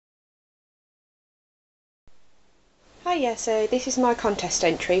Hi, yeah, so this is my contest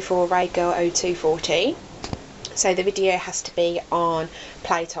entry for RayGirl0214. So the video has to be on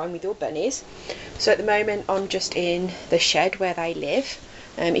Playtime with your bunnies. So at the moment I'm just in the shed where they live.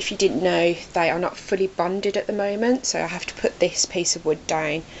 If you didn't know, they are not fully bonded at the moment, so I have to put this piece of wood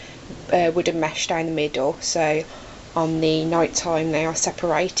down, wooden mesh down the middle, so on the night time they are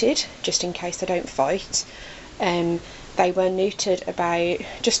separated, just in case they don't fight. They were neutered about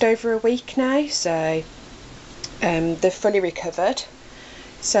just over a week now, so they're fully recovered.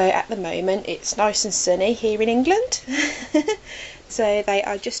 So at the moment it's nice and sunny here in England. So they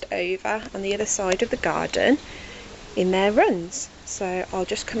are just over on the other side of the garden in their runs. So I'll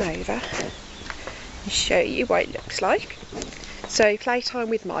just come over and show you what it looks like. So playtime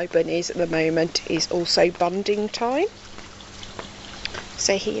with my bunnies at the moment is also bonding time.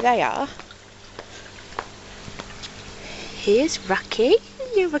 So here they are. Here's Rocky.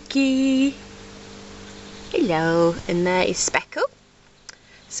 Hello, Rocky. Hello. And there is Speckle.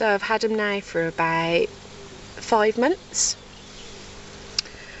 So I've had them now for about 5 months.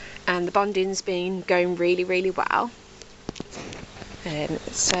 And the bonding's been going really well.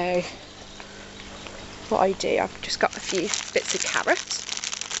 So what I do, I've just got a few bits of carrot.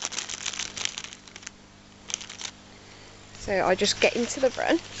 So I just get into the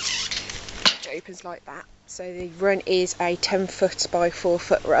run. It opens like that. So the run is a 10-foot by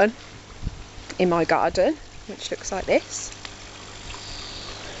 4-foot run in my garden, which looks like this.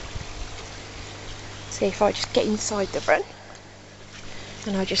 So if I just get inside the run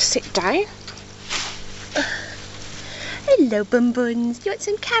and I just sit down. Hello, Bun Buns, you want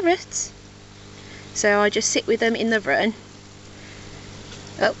some carrots? So I just sit with them in the run.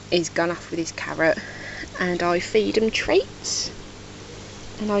 Oh, he's gone off with his carrot. And I feed them treats.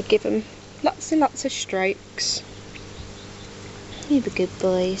 And I give them lots and lots of strokes. You're the good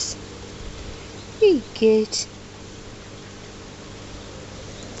boys. You're good.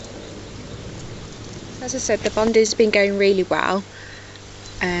 As I said, the bonding's been going really well.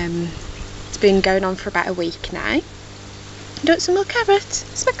 It's been going on for about a week now. You want some more carrots?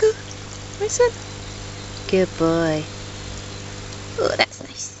 Speckle, listen. Good boy. Oh, that's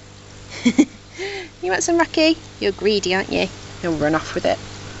nice. You want some, Rocky? You're greedy, aren't you? You'll run off with it.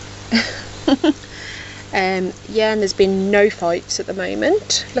 Yeah, and there's been no fights at the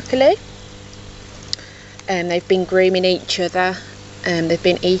moment, luckily. They've been grooming each other. They've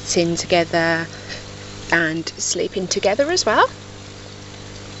been eating together and sleeping together as well.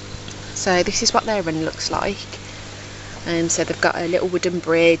 So this is what their run looks like. So they've got a little wooden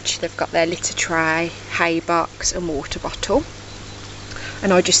bridge, they've got their litter tray, hay box and water bottle.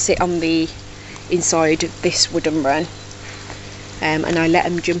 And I just sit on the inside of this wooden run. And I let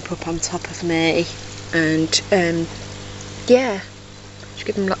them jump up on top of me and yeah, just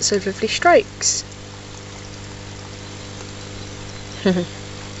give them lots of lovely strokes.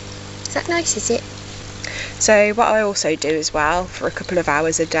 Is that nice, is it? So what I also do as well, for a couple of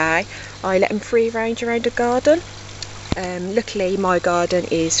hours a day, I let them free range around the garden. Luckily my garden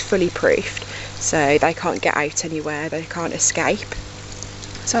is fully proofed, so they can't get out anywhere, they can't escape.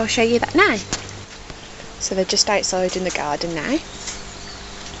 So I'll show you that now. So they're just outside in the garden now.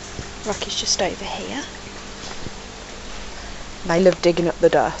 Rocky's just over here. They love digging up the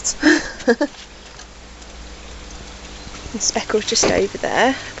dirt. And Speckle's just over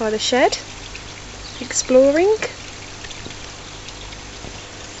there by the shed, exploring.